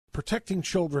Protecting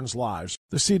children's lives.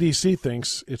 The CDC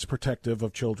thinks it's protective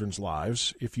of children's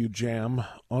lives if you jam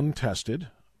untested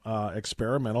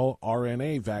experimental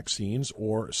RNA vaccines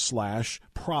or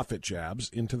 / profit jabs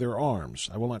into their arms.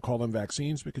 I will not call them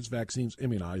vaccines because vaccines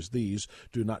immunize. These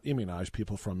do not immunize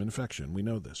people from infection. We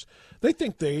know this. They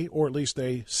think or at least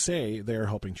they say they are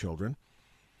helping children.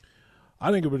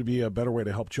 I think it would be a better way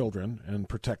to help children and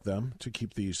protect them to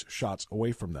keep these shots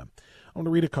away from them. I want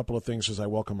to read a couple of things as I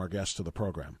welcome our guests to the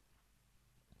program.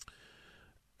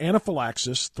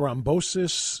 Anaphylaxis,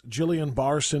 thrombosis,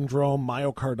 Guillain-Barré syndrome,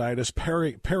 myocarditis,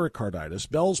 pericarditis,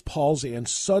 Bell's palsy, and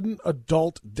sudden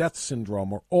adult death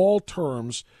syndrome are all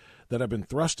terms that have been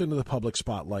thrust into the public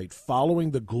spotlight following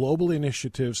the global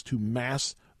initiatives to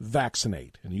mass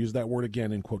vaccinate. And use that word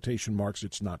again in quotation marks,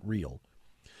 it's not real.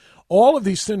 All of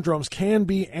these syndromes can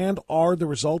be and are the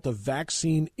result of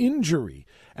vaccine injury,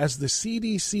 as the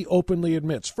CDC openly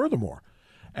admits. Furthermore,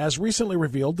 as recently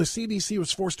revealed, the CDC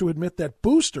was forced to admit that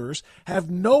boosters have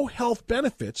no health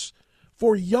benefits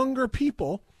for younger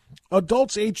people,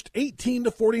 adults aged 18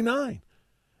 to 49.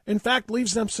 In fact,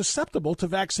 leaves them susceptible to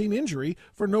vaccine injury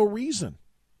for no reason.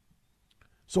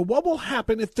 So what will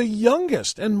happen if the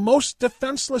youngest and most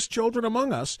defenseless children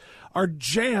among us are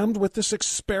jammed with this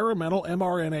experimental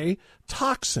mRNA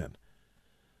toxin?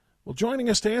 Well, joining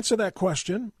us to answer that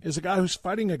question is a guy who's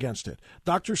fighting against it.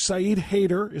 Dr. Syed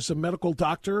Haider is a medical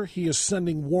doctor. He is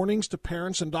sending warnings to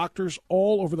parents and doctors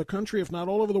all over the country, if not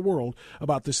all over the world,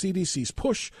 about the CDC's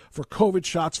push for COVID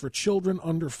shots for children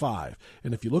under 5.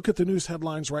 And if you look at the news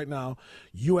headlines right now,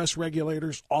 U.S.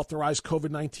 regulators authorize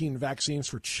COVID-19 vaccines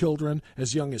for children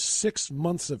as young as 6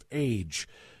 months of age.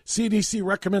 CDC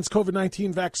recommends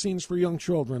COVID-19 vaccines for young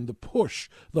children. The push,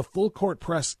 the full court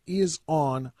press is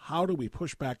on. How do we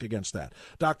push back against that?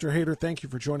 Dr. Haider, thank you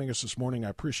for joining us this morning. I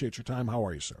appreciate your time. How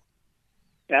are you, sir?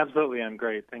 Absolutely. I'm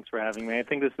great. Thanks for having me. I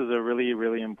think this is a really,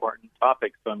 really important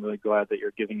topic, so I'm really glad that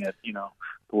you're giving it, the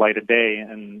light of day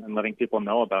and letting people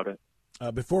know about it.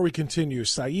 Before we continue,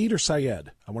 Syed or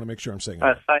Syed? I want to make sure I'm saying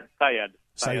it. Syed.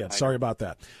 Syed, sorry about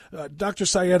that. Dr.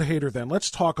 Syed Haider, then, let's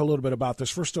talk a little bit about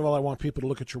this. First of all, I want people to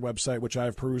look at your website, which I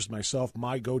have perused myself,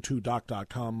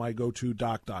 mygotodoc.com.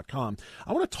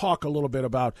 I want to talk a little bit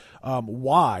about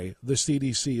why the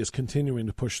CDC is continuing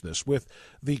to push this. With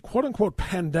the quote-unquote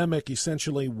pandemic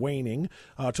essentially waning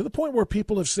to the point where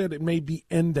people have said it may be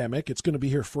endemic. It's going to be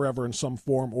here forever in some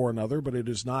form or another, but it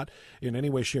is not in any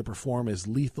way, shape, or form as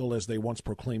lethal as they once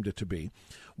proclaimed it to be.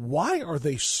 Why are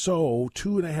they so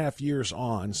 2.5 years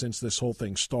on since this whole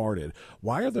thing started?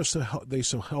 Why are they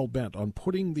so hell-bent on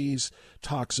putting these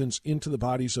toxins into the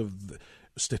bodies of,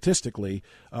 statistically,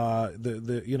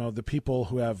 the people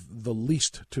who have the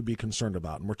least to be concerned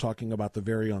about? And we're talking about the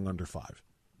very young under 5.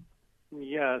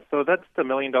 Yeah, so that's the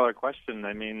million-dollar question.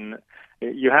 I mean,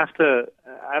 you have to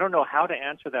 – I don't know how to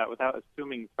answer that without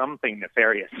assuming something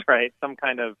nefarious, right? Some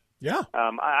kind of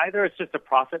either it's just a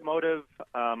profit motive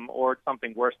or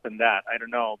something worse than that. I don't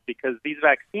know, because these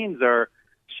vaccines are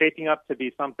shaping up to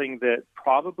be something that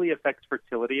probably affects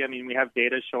fertility. I mean, we have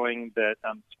data showing that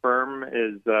sperm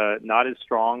is not as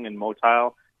strong and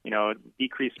motile.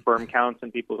 Decreased sperm counts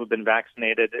in people who've been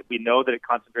vaccinated. We know that it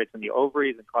concentrates in the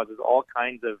ovaries and causes all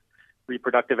kinds of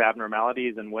reproductive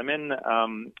abnormalities in women.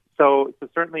 So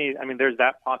certainly, I mean, there's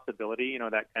that possibility,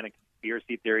 that kind of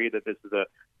conspiracy theory that this is a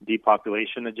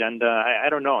depopulation agenda. I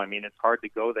don't know. I mean, it's hard to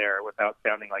go there without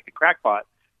sounding like a crackpot.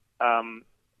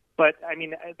 But, I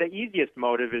mean, the easiest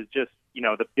motive is just,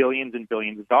 the billions and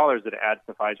billions of dollars that it adds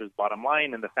to Pfizer's bottom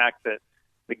line, and the fact that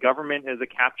the government is a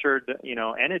captured,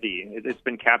 entity. It's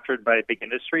been captured by big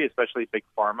industry, especially big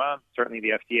pharma. Certainly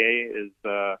the FDA is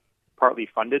partly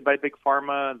funded by big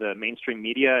pharma. The mainstream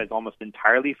media is almost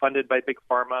entirely funded by big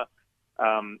pharma.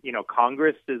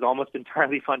 Congress is almost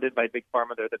entirely funded by big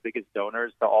pharma. They're the biggest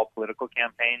donors to all political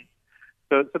campaigns.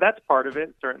 So that's part of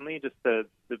it, certainly, just the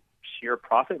sheer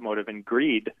profit motive and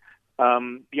greed.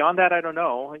 Beyond that, I don't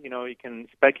know. You can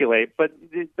speculate. But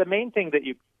the main thing that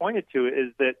you pointed to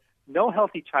is that no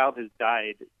healthy child has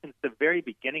died since the very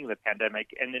beginning of the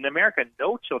pandemic. And in America,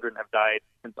 no children have died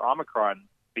since Omicron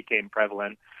became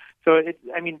prevalent. So,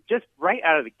 just right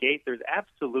out of the gate, there's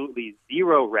absolutely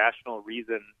zero rational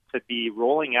reason to be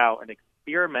rolling out an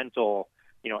experimental,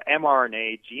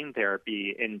 mRNA gene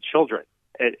therapy in children.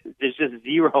 There's just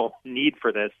zero need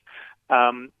for this.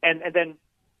 And then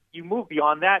you move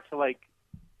beyond that to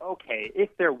okay,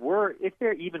 if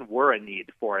there even were a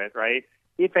need for it, right?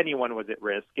 If anyone was at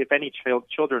risk, if any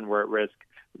children were at risk,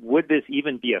 would this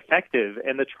even be effective?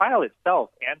 And the trial itself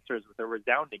answers with a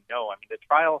resounding no. I mean, the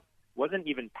trial wasn't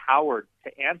even powered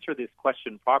to answer this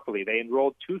question properly. They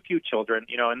enrolled too few children.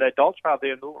 In the adult trial,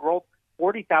 they enrolled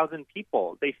 40,000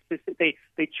 people. They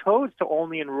chose to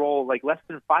only enroll like less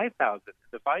than 5,000 in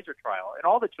the Pfizer trial. And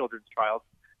all the children's trials,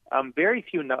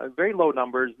 very low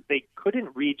numbers. They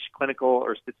couldn't reach clinical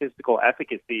or statistical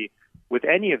efficacy with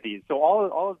any of these. So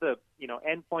all of the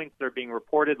endpoints that are being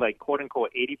reported, like quote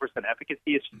unquote 80%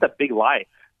 efficacy, it's just a big lie.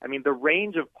 I mean, the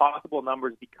range of possible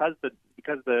numbers because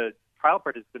the trial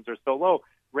participants are so low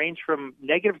range from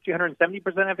negative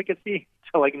 270% efficacy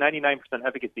to like 99%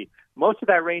 efficacy. Most of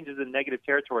that range is in negative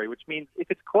territory, which means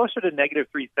if it's closer to negative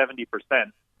 370%,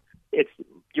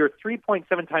 you're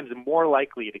 3.7 times more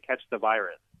likely to catch the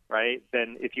virus, right,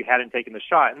 than if you hadn't taken the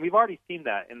shot. And we've already seen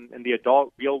that in the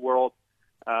adult real world,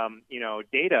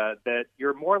 data, that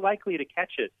you're more likely to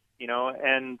catch it,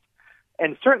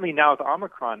 and certainly now with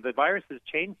Omicron, the virus has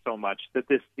changed so much that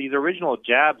these original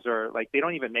jabs are like, they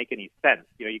don't even make any sense.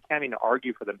 You can't even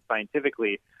argue for them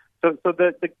scientifically. So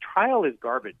the trial is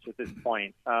garbage at this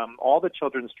point. All the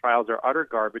children's trials are utter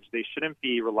garbage. They shouldn't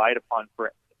be relied upon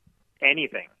for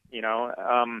anything,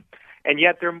 and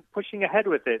yet they're pushing ahead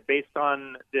with it based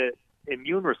on the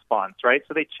immune response, right?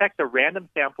 So they checked a random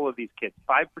sample of these kids,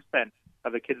 5%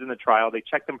 of the kids in the trial. They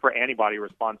checked them for antibody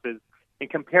responses and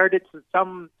compared it to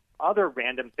some other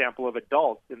random sample of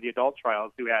adults in the adult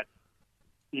trials who had,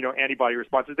 antibody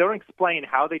responses. They don't explain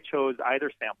how they chose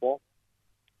either sample,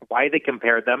 why they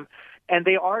compared them, and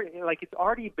they are it's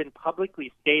already been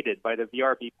publicly stated by the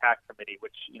VRB PAC committee,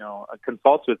 which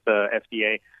consults with the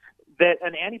FDA, that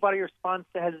an antibody response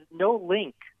has no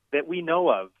link that we know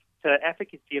of to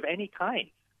efficacy of any kind,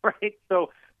 right? So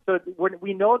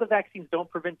we know the vaccines don't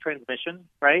prevent transmission,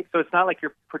 right? So it's not like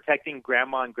you're protecting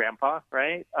grandma and grandpa,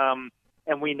 right?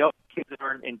 And we know kids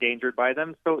aren't endangered by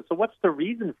them. So what's the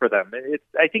reason for them?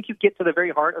 I think you get to the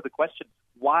very heart of the question.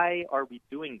 Why are we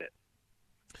doing this?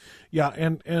 Yeah,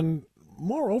 and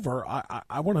moreover,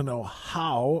 I want to know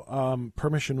how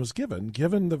permission was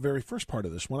given the very first part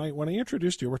of this. When I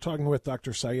introduced you, we're talking with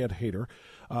Dr. Syed Haider,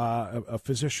 a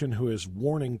physician who is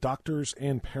warning doctors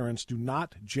and parents, do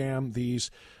not jam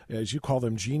these, as you call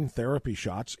them, gene therapy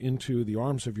shots into the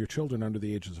arms of your children under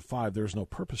the ages of 5. There's no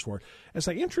purpose for it. As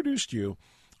I introduced you,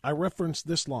 I referenced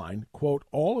this line, quote,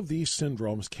 all of these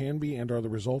syndromes can be and are the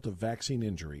result of vaccine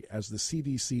injury, as the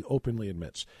CDC openly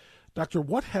admits. Doctor,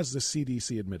 what has the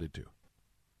CDC admitted to?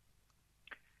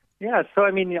 Yeah, so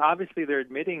obviously they're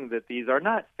admitting that these are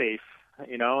not safe,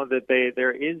 that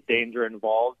there is danger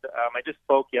involved. I just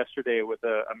spoke yesterday with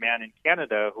a man in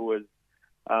Canada who was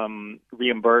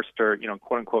reimbursed or,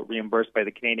 quote unquote, reimbursed by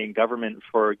the Canadian government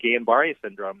for Guillain-Barré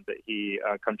syndrome that he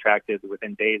contracted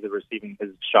within days of receiving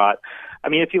his shot.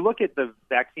 If you look at the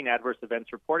vaccine adverse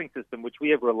events reporting system, which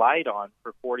we have relied on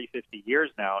for 40, 50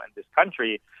 years now in this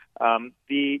country,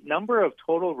 the number of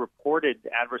total reported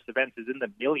adverse events is in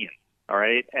the millions. All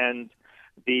right, and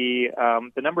the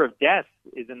number of deaths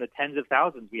is in the tens of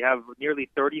thousands. We have nearly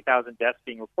 30,000 deaths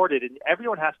being reported, and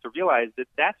everyone has to realize that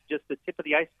that's just the tip of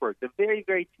the iceberg, the very,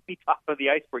 very tippy top of the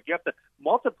iceberg. You have to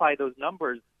multiply those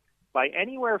numbers by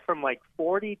anywhere from like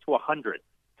 40 to 100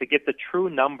 to get the true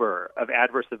number of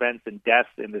adverse events and deaths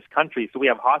in this country. So we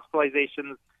have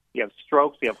hospitalizations, we have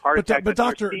strokes, we have heart attacks. But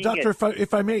doctor,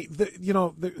 if I may,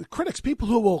 the critics, people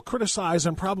who will criticize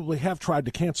and probably have tried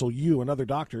to cancel you and other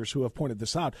doctors who have pointed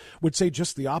this out, would say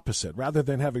just the opposite. Rather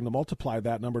than having to multiply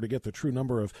that number to get the true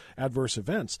number of adverse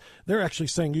events, they're actually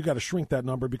saying you got to shrink that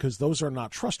number because those are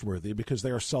not trustworthy, because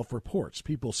they are self-reports.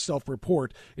 People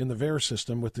self-report in the VAERS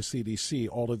system with the CDC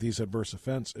all of these adverse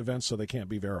events, so they can't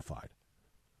be verified.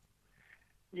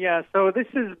 Yeah, so this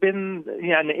has been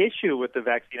an issue with the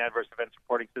vaccine adverse events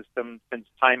reporting system since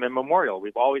time immemorial.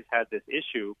 We've always had this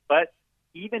issue, but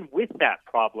even with that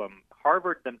problem,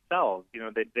 Harvard themselves,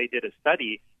 they did a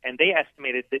study, and they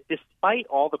estimated that despite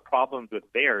all the problems with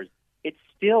VAERS, it's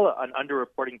still an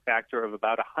underreporting factor of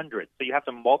about 100. So you have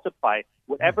to multiply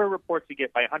whatever reports you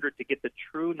get by 100 to get the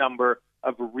true number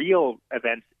of real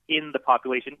events in the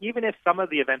population, even if some of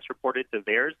the events reported to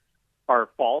VAERS are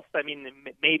false.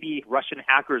 Maybe Russian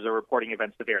hackers are reporting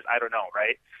events to VAERS. I don't know,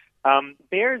 right?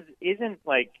 VAERS isn't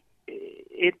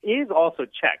it is also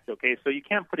checked, okay? So you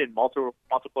can't put in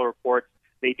multiple reports.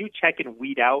 They do check and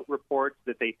weed out reports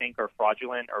that they think are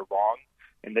fraudulent or wrong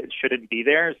and that shouldn't be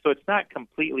there. So it's not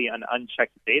completely an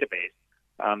unchecked database.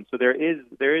 So there is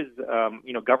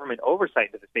government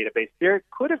oversight into this database. There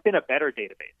could have been a better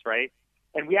database, right?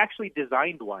 And we actually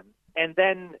designed one. And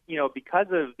then, because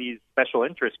of these special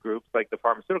interest groups like the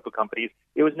pharmaceutical companies,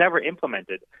 it was never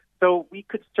implemented. So we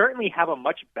could certainly have a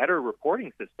much better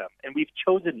reporting system, and we've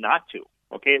chosen not to.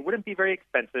 Okay, it wouldn't be very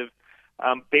expensive.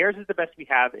 VAERS is the best we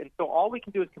have, and so all we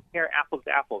can do is compare apples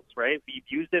to apples, right? We've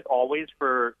used it always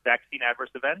for vaccine adverse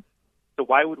events, So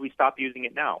why would we stop using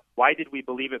it now? Why did we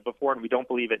believe it before and we don't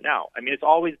believe it now? I mean, it's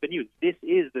always been used. This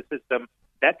is the system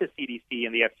that the CDC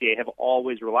and the FDA have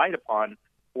always relied upon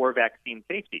for vaccine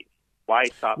safety. Why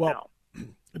stop now?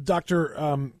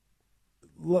 Doctor,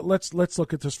 let's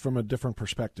look at this from a different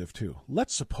perspective too.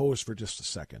 Let's suppose for just a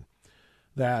second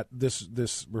that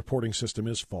this reporting system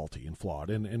is faulty and flawed,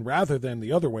 and rather than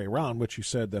the other way around, which you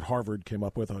said that Harvard came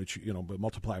up with, but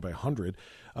multiply by 100.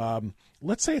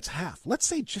 Let's say it's half. Let's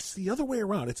say just the other way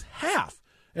around. It's half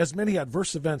as many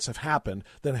adverse events have happened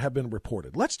than have been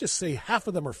reported. Let's just say half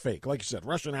of them are fake, like you said,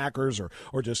 Russian hackers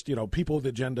or just people with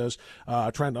agendas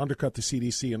trying to undercut the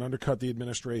CDC and undercut the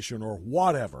administration or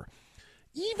whatever.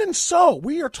 Even so,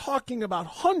 we are talking about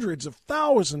hundreds of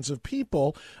thousands of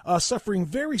people suffering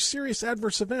very serious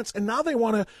adverse events, and now they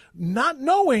want to, not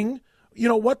knowing,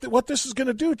 what this is going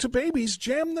to do to babies,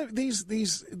 jam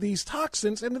these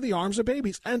toxins into the arms of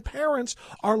babies, and parents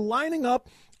are lining up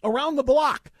around the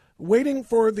block waiting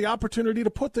for the opportunity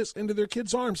to put this into their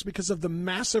kids' arms because of the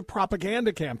massive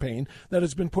propaganda campaign that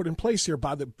has been put in place here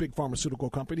by the big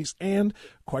pharmaceutical companies and,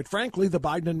 quite frankly, the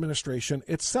Biden administration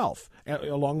itself,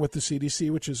 along with the CDC,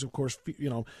 which is, of course,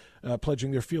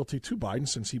 pledging their fealty to Biden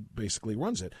since he basically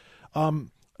runs it.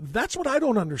 That's what I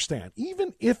don't understand.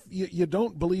 Even if you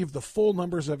don't believe the full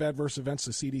numbers of adverse events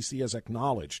the CDC has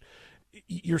acknowledged,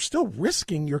 you're still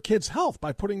risking your kids' health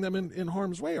by putting them in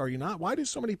harm's way, are you not? Why do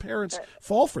so many parents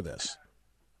fall for this?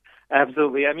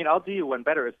 Absolutely. I mean, I'll do you one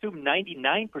better. Assume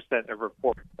 99% of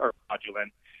reports are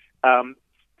fraudulent.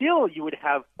 Still, you would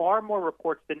have far more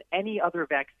reports than any other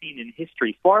vaccine in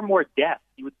history, far more deaths.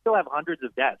 You would still have hundreds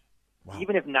of deaths,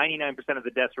 even if 99% of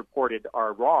the deaths reported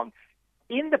are wrong.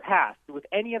 In the past, with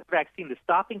any other vaccine, the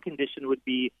stopping condition would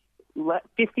be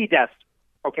 50 deaths.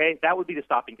 Okay, that would be the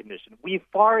stopping condition. We've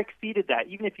far exceeded that.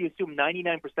 Even if you assume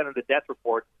 99% of the death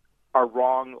reports are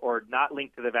wrong or not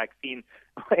linked to the vaccine,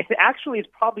 it actually is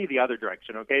probably the other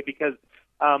direction, okay? Because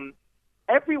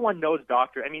everyone knows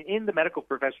doctors. I mean, in the medical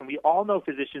profession, we all know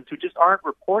physicians who just aren't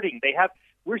reporting.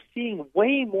 We're seeing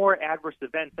way more adverse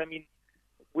events,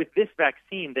 with this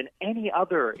vaccine than any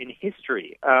other in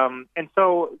history. And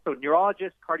so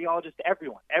neurologists, cardiologists,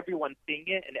 everyone's seeing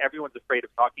it, and everyone's afraid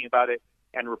of talking about it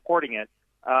and reporting it.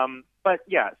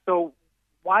 So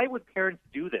why would parents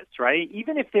do this, right?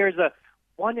 Even if there's a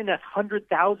 1 in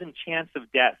 100,000 chance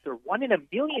of death or 1 in a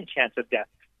million chance of death,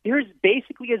 there's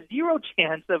basically a 0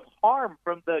 chance of harm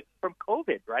from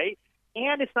COVID, right?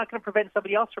 And it's not going to prevent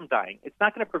somebody else from dying. It's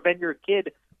not going to prevent your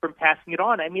kid from passing it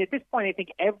on. I mean, at this point, I think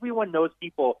everyone knows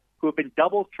people who have been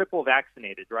double, triple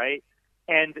vaccinated, right?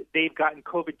 And they've gotten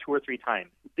COVID 2 or 3 times.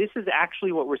 This is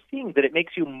actually what we're seeing, that it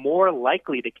makes you more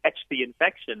likely to catch the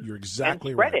infection. You're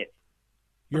exactly and spread right. it.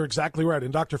 You're exactly right.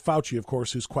 And Dr. Fauci, of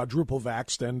course, who's quadruple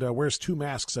vaxxed and wears 2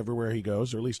 masks everywhere he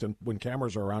goes, or at least when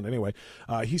cameras are around anyway,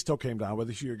 he still came down with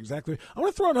this. You're exactly. I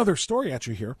want to throw another story at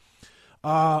you here.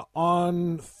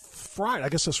 On Friday, I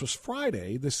guess this was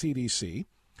Friday, the CDC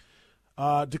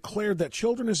declared that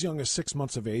children as young as 6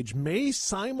 months of age may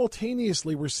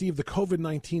simultaneously receive the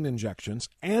COVID-19 injections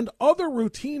and other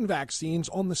routine vaccines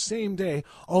on the same day,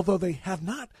 although they have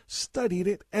not studied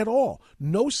it at all.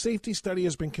 No safety study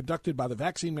has been conducted by the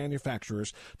vaccine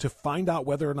manufacturers to find out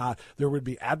whether or not there would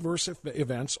be adverse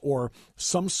events or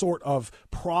some sort of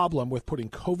problem with putting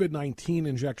COVID-19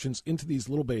 injections into these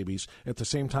little babies at the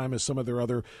same time as some of their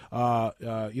other,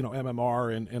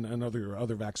 MMR and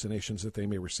other vaccinations that they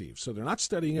may receive. So they're not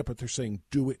studying it, but they're saying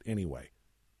do it anyway.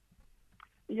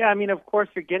 Yeah, I mean, of course,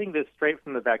 you're getting this straight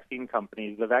from the vaccine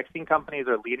companies. The vaccine companies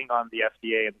are leaning on the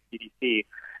FDA and the CDC.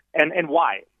 And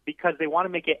why? Because they want to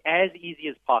make it as easy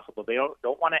as possible. They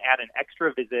don't want to add an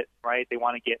extra visit, right? They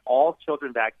want to get all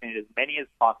children vaccinated, as many as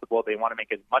possible. They want to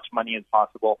make as much money as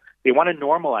possible. They want to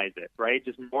normalize it, right?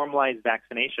 Just normalize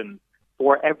vaccinations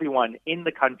for everyone in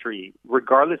the country,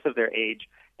 regardless of their age.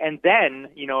 And then,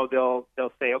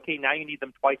 they'll say, okay, now you need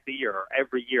them twice a year or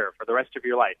every year for the rest of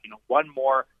your life. One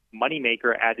more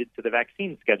moneymaker added to the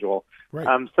vaccine schedule.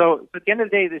 Right. So at the end of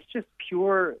the day, it's just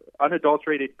pure,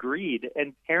 unadulterated greed.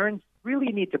 And parents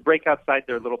really need to break outside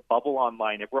their little bubble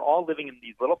online. If we're all living in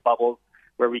these little bubbles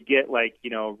where we get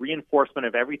reinforcement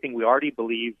of everything we already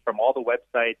believe from all the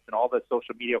websites and all the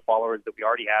social media followers that we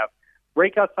already have,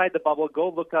 break outside the bubble. Go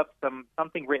look up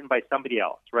something written by somebody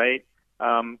else, right?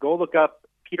 Go look up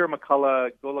Peter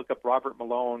McCullough, go look up Robert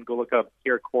Malone, go look up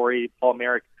Pierre Corey, Paul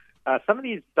Merrick. Some of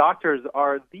these doctors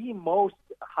are the most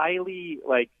highly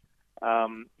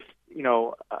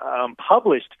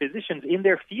published physicians in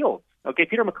their fields. Okay,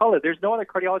 Peter McCullough, there's no other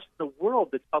cardiologist in the world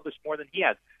that's published more than he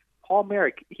has. Paul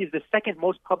Merrick, he's the second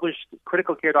most published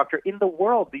critical care doctor in the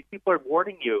world. These people are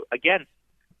warning you against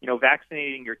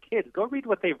vaccinating your kids. Go read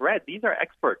what they've read. These are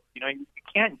experts. You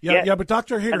can't get but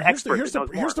Dr. Haider,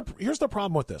 here's the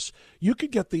problem with this. You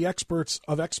could get the experts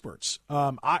of experts.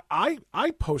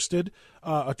 I posted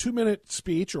a 2-minute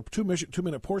speech or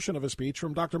 2-minute portion of a speech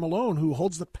from Dr. Malone, who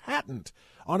holds the patent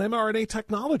on mRNA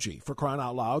technology, for crying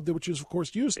out loud, which is, of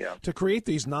course, used to create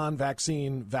these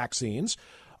non-vaccine vaccines.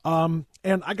 And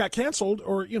I got canceled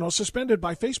or, suspended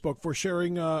by Facebook for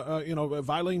sharing,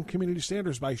 violating community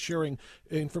standards by sharing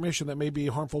information that may be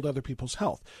harmful to other people's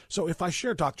health. So if I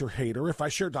share Dr. Haider, if I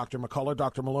share Dr. McCullough,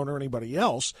 Dr. Malone, or anybody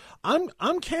else,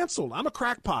 I'm canceled. I'm a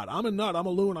crackpot. I'm a nut. I'm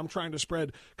a loon. I'm trying to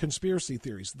spread conspiracy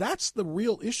theories. That's the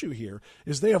real issue here,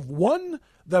 is they have won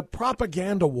the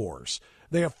propaganda wars.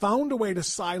 They have found a way to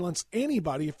silence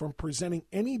anybody from presenting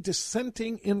any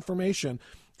dissenting information.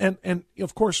 And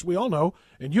of course, we all know,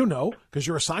 and because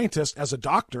you're a scientist as a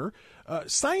doctor,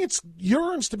 science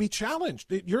yearns to be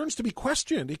challenged. It yearns to be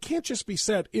questioned. It can't just be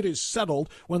said it is settled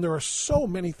when there are so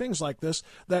many things like this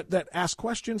that ask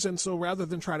questions. And so rather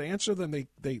than try to answer them,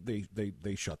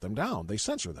 they shut them down. They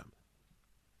censor them.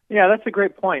 Yeah, that's a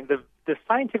great point. The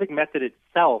scientific method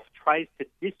itself tries to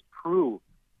disprove,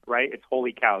 its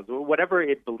holy cows, or whatever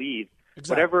it believes.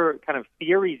 Exactly. Whatever kind of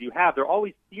theories you have, they're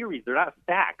always theories. They're not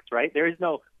facts, right? There is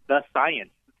no the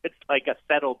science. It's like a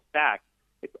settled fact.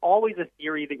 It's always a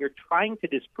theory that you're trying to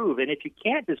disprove. And if you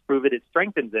can't disprove it, it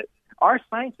strengthens it. Our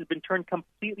science has been turned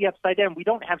completely upside down. We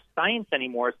don't have science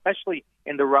anymore, especially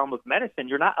in the realm of medicine.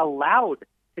 You're not allowed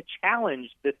to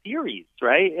challenge the theories,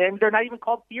 right? And they're not even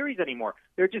called theories anymore.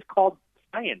 They're just called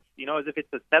science, as if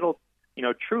it's a settled,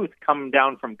 truth come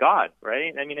down from God,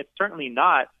 right? I mean, it's certainly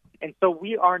not. And so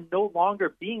we are no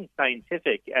longer being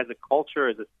scientific as a culture,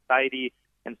 as a society,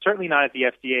 and certainly not at the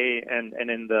FDA and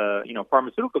in the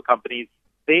pharmaceutical companies.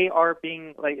 They are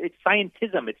being it's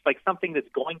scientism. It's like something that's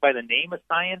going by the name of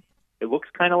science. It looks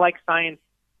kind of like science,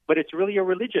 but it's really a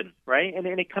religion, right? And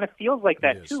it kind of feels like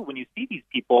that too when you see these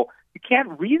people. You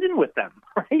can't reason with them,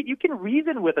 right? You can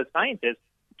reason with a scientist.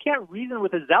 You can't reason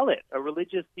with a zealot, a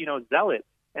religious, zealot.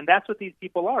 And that's what these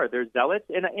people are. They're zealots,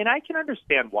 and I can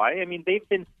understand why. I mean, they've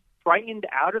been frightened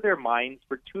out of their minds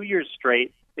for 2 years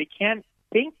straight. They can't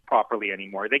think properly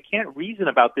anymore. They can't reason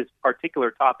about this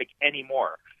particular topic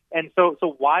anymore. And so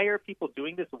why are people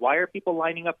doing this? Why are people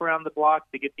lining up around the block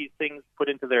to get these things put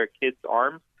into their kids'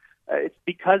 arms? It's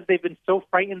because they've been so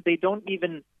frightened they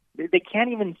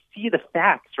can't even see the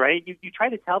facts, right? You try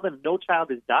to tell them no child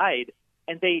has died,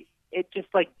 and it just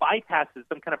bypasses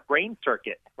some kind of brain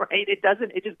circuit, right?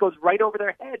 It just goes right over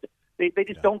their head. They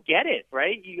just don't get it,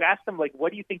 right? You ask them,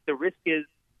 what do you think the risk is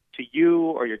to you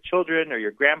or your children or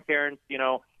your grandparents,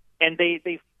 and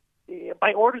they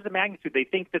by orders of magnitude, they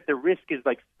think that the risk is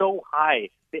so high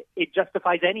that it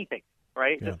justifies anything,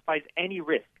 right? It justifies any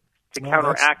risk to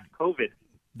counteract COVID.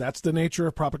 That's the nature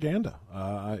of propaganda.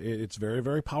 It's very,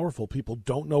 very powerful. People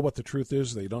don't know what the truth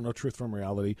is. They don't know truth from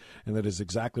reality. And that is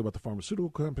exactly what the pharmaceutical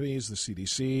companies, the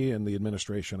CDC, and the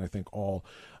administration, I think, all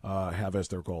have as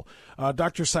their goal.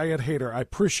 Dr. Syed Haider, I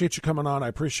appreciate you coming on. I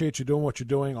appreciate you doing what you're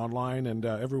doing online and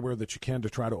everywhere that you can to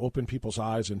try to open people's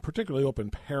eyes, and particularly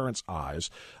open parents' eyes,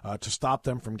 to stop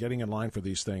them from getting in line for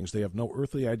these things. They have no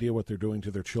earthly idea what they're doing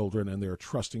to their children, and they're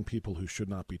trusting people who should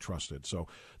not be trusted. So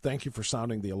thank you for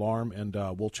sounding the alarm, and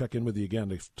we'll check in with you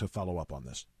again to follow up on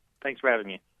this. Thanks for having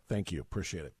me. Thank you.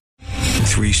 Appreciate it.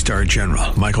 3-star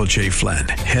General Michael J. Flynn,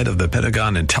 head of the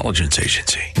Pentagon Intelligence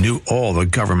Agency, knew all the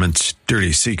government's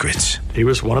dirty secrets. He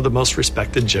was one of the most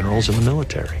respected generals in the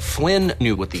military. Flynn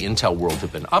knew what the intel world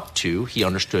had been up to. He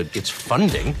understood its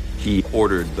funding. He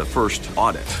ordered the first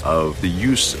audit of the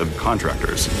use of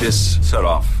contractors. This set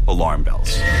off alarm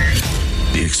bells.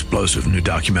 The explosive new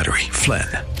documentary, Flynn,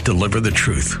 Deliver the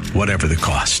Truth, Whatever the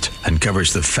Cost,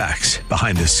 uncovers the facts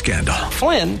behind this scandal.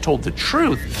 Flynn told the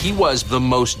truth. He was the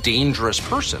most dangerous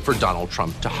person for Donald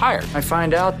Trump to hire. I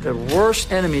find out the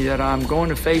worst enemy that I'm going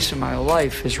to face in my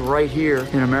life is right here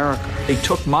in America. They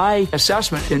took my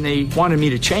assessment and they wanted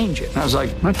me to change it. And I was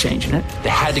like, I'm not changing it. They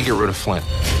had to get rid of Flynn.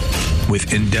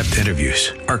 With in-depth interviews,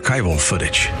 archival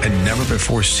footage, and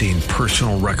never-before-seen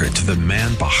personal records of the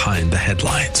man behind the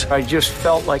headlines. I just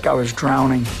felt like I was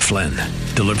drowning. Flynn,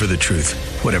 Deliver the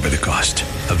Truth, Whatever the Cost.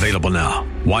 Available now.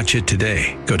 Watch it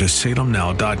today. Go to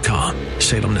salemnow.com.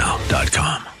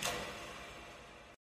 salemnow.com.